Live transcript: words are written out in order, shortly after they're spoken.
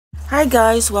Hi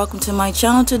guys, welcome to my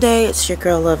channel today. It's your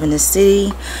girl Love in the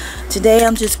City. Today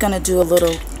I'm just gonna do a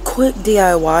little quick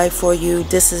DIY for you.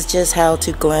 This is just how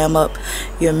to glam up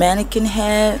your mannequin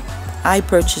head. I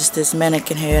purchased this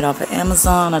mannequin head off of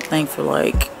Amazon, I think for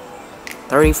like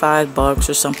 35 bucks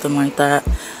or something like that.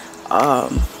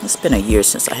 It's been a year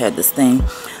since I had this thing,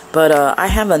 but I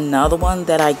have another one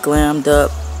that I glammed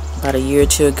up about a year or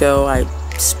two ago. I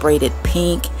sprayed it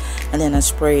pink, and then I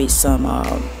sprayed some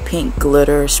pink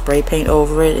glitter spray paint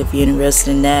over it. If you're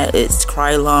interested in that, it's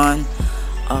Krylon.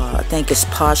 I think it's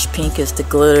Posh Pink is the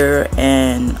glitter,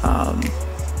 and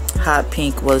Hot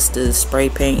Pink was the spray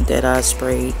paint that I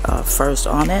sprayed first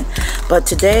on it. But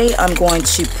today I'm going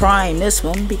to prime this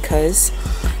one because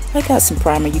I got some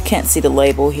primer. You can't see the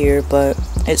label here, but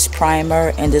it's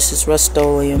primer, and this is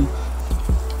Rust-Oleum.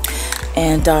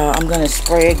 And I'm gonna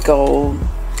spray it gold.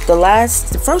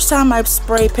 The first time I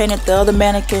spray painted the other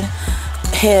mannequin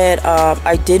head,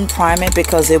 I didn't prime it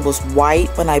because it was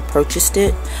white when I purchased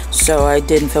it, so I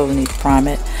didn't feel the need to prime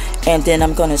it. And then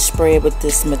I'm gonna spray it with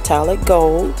this metallic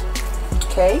gold,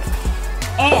 okay?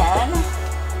 And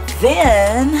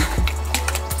then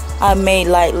I may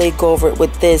lightly go over it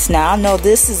with this. Now I know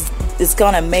this is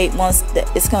gonna make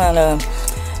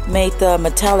make the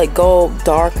metallic gold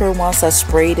darker once I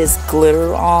spray this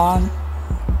glitter on.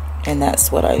 And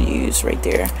that's what I use right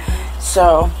there.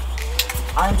 So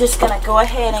I'm just gonna go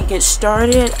ahead and get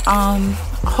started.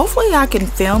 Hopefully I can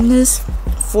film this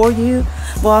for you.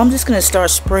 Well, I'm just gonna start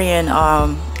spraying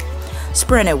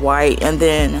it white, and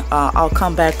then I'll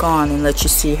come back on and let you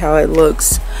see how it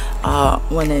looks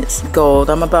when it's gold.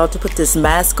 I'm about to put this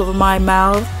mask over my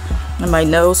mouth and my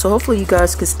nose, so hopefully you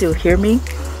guys can still hear me.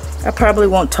 I probably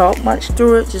won't talk much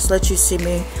through it, just let you see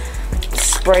me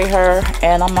spray her.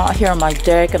 And I'm out here on my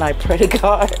deck, and I pray to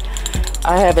God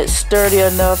I have it sturdy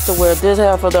enough to where this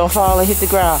heifer don't fall and hit the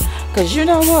ground. Because you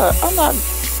know what, I'm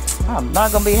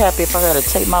not gonna be happy if I gotta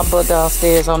take my butt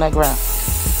downstairs on that ground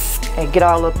and get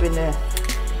all up in there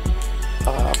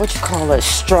what you call it,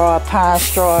 straw, pine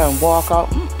straw, and walk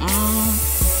out.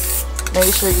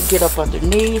 Make sure you get up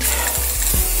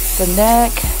underneath the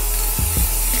neck.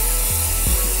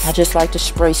 I just like to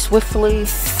spray swiftly.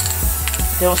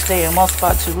 Don't stay in one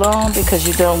spot too long because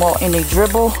you don't want any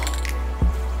dribble.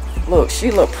 Look, she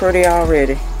look pretty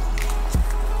already.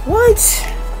 What?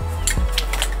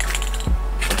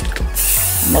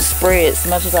 I'm gonna spray it as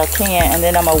much as I can, and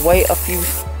then I'm gonna wait a few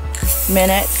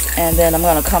minutes, and then I'm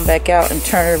gonna come back out and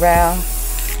turn it around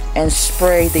and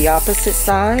spray the opposite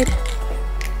side.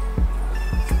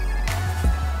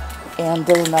 And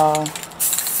then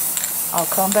I'll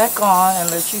come back on and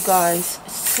let you guys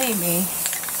see me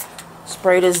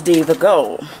spray this Diva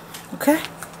gold. Okay?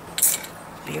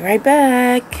 Be right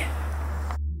back.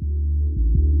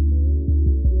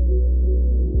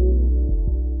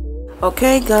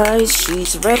 Okay guys,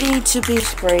 she's ready to be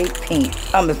sprayed pink.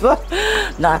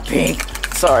 Not pink.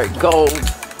 Sorry, gold.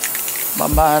 My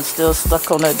mind's still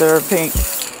stuck on that dirt pink.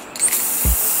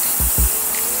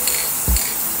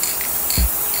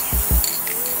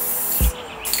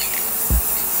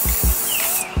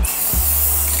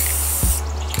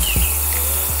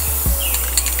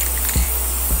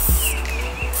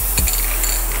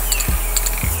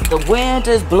 The wind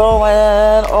is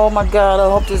blowing. Oh my God, I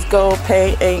hope this gold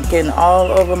paint ain't getting all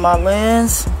over my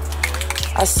lens.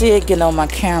 I see it getting on my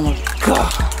camera.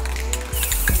 God.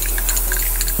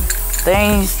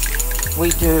 Things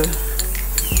we do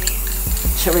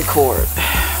to record.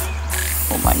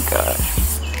 Oh my God.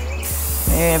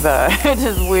 Anybody,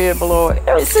 this wind blowing.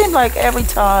 It seems like every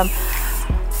time,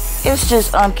 it's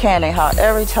just uncanny how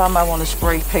every time I want to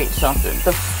spray paint something,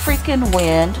 the freaking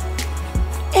wind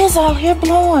is out here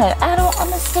blowing. I don't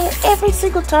understand. Every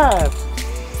single time.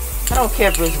 I don't care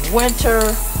if it's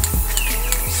winter,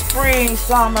 spring,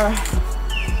 summer.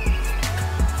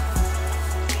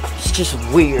 It's just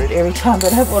weird every time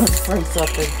that I want to spray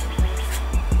something.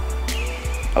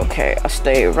 Okay, I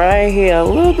stay right here a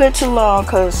little bit too long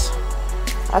because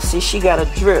I see she got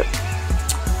a drip.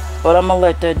 But I'm gonna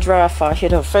let that dry if I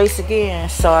hit her face again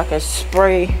so I can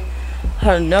spray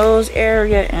her nose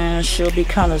area, and she'll be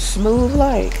kind of smooth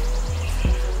like.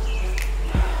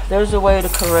 There's a way to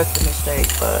correct the mistake,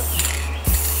 but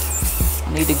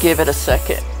I need to give it a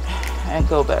second and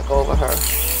go back over her.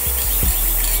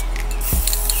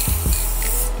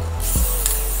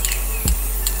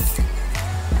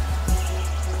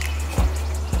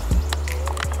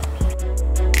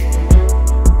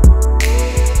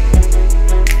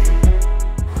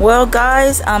 Well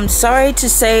guys, I'm sorry to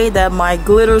say that my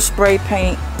glitter spray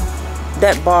paint,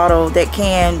 that bottle, that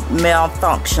can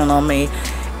malfunction on me.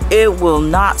 It will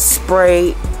not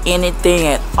spray anything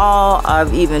at all.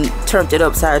 I've even turned it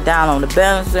upside down on the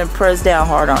balance and pressed down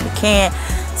hard on the can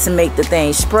to make the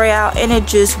thing spray out, and it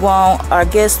just won't. I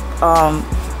guess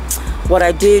what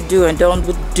I did do, and don't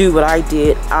do what I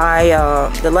did,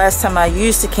 the last time I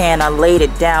used the can, I laid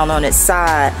it down on its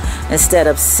side instead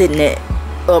of sitting it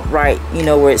upright, you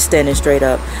know, where it's standing straight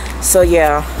up. So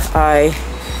yeah, I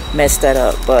messed that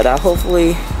up, but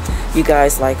hopefully you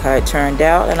guys like how it turned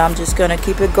out, and I'm just gonna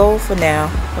keep it gold for now.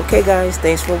 Okay guys,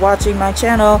 thanks for watching my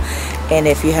channel, and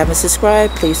if you haven't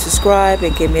subscribed, please subscribe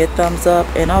and give me a thumbs up,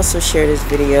 and also share this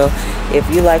video if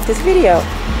you like this video.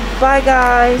 Bye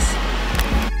guys.